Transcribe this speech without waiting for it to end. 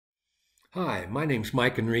Hi, my name's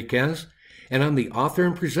Mike Enriquez, and I'm the author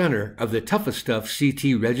and presenter of the Toughest Stuff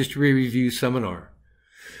CT Registry Review Seminar.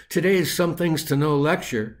 Today's Some Things to Know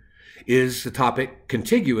lecture is the topic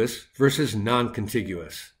contiguous versus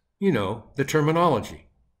non-contiguous. You know, the terminology.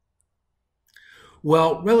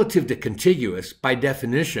 Well, relative to contiguous, by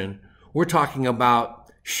definition, we're talking about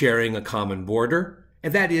sharing a common border,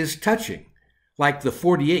 and that is touching, like the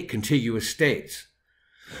 48 contiguous states.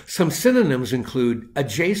 Some synonyms include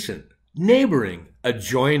adjacent, neighboring,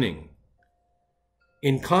 adjoining,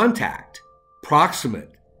 in contact,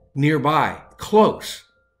 proximate, nearby, close.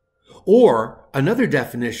 Or another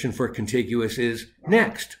definition for contiguous is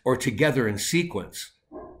next or together in sequence.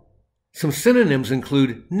 Some synonyms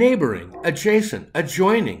include neighboring, adjacent,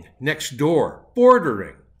 adjoining, next door,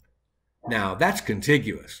 bordering. Now that's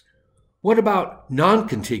contiguous. What about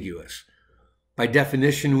non-contiguous? By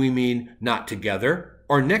definition, we mean not together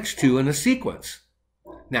or next to in a sequence.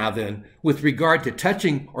 Now then, with regard to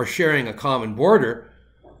touching or sharing a common border,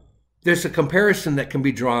 there's a comparison that can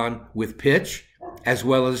be drawn with pitch as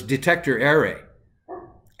well as detector array.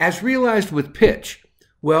 As realized with pitch,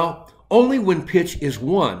 well, only when pitch is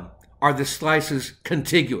 1 are the slices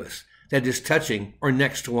contiguous, that is touching or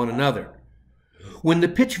next to one another. When the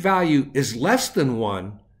pitch value is less than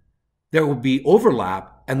 1, there will be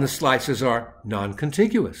overlap and the slices are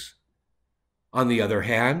non-contiguous. On the other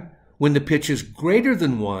hand, when the pitch is greater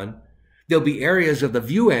than 1, there'll be areas of the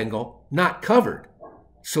view angle not covered,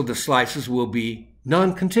 so the slices will be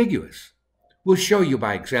non-contiguous. We'll show you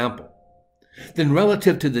by example. Then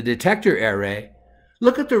relative to the detector array,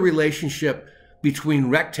 look at the relationship between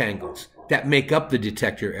rectangles that make up the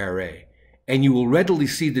detector array, and you will readily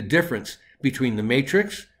see the difference between the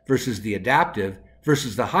matrix versus the adaptive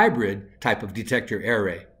versus the hybrid type of detector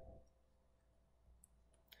array.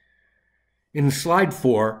 In slide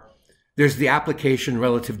 4, there's the application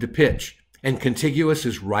relative to pitch, and contiguous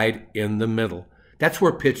is right in the middle. That's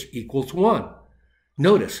where pitch equals 1.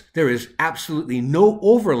 Notice there is absolutely no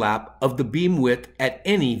overlap of the beam width at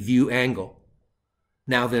any view angle.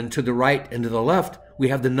 Now then, to the right and to the left, we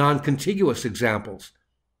have the non-contiguous examples.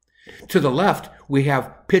 To the left, we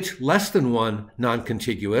have pitch less than 1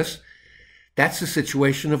 non-contiguous. That's a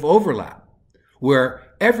situation of overlap, where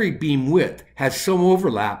every beam width has some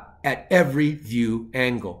overlap at every view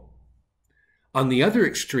angle. On the other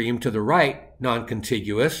extreme to the right,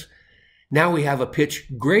 non-contiguous, now we have a pitch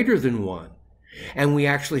greater than 1, and we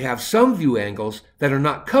actually have some view angles that are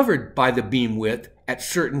not covered by the beam width at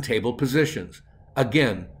certain table positions.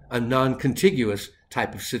 Again, a non-contiguous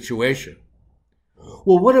type of situation.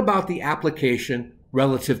 Well, what about the application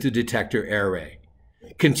relative to detector array?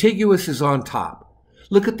 Contiguous is on top.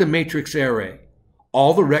 Look at the matrix array.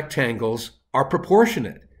 All the rectangles are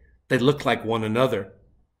proportionate. They look like one another,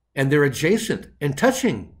 and they're adjacent and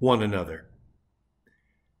touching one another.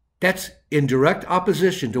 That's in direct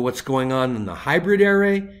opposition to what's going on in the hybrid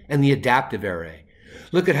array and the adaptive array.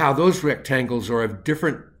 Look at how those rectangles are of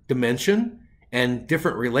different dimension and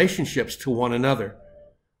different relationships to one another.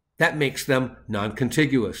 That makes them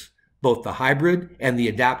non-contiguous, both the hybrid and the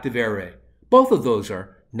adaptive array. Both of those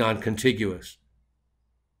are non-contiguous.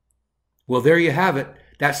 Well, there you have it.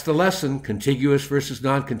 That's the lesson, contiguous versus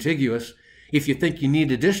non-contiguous. If you think you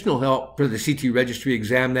need additional help for the CT registry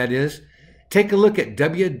exam, that is, take a look at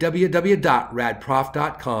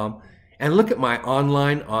www.radprof.com and look at my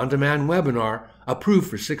online on-demand webinar approved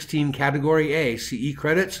for 16 Category A CE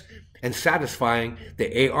credits and satisfying the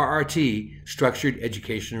ARRT structured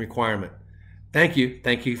education requirement. Thank you.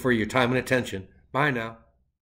 Thank you for your time and attention. Bye now.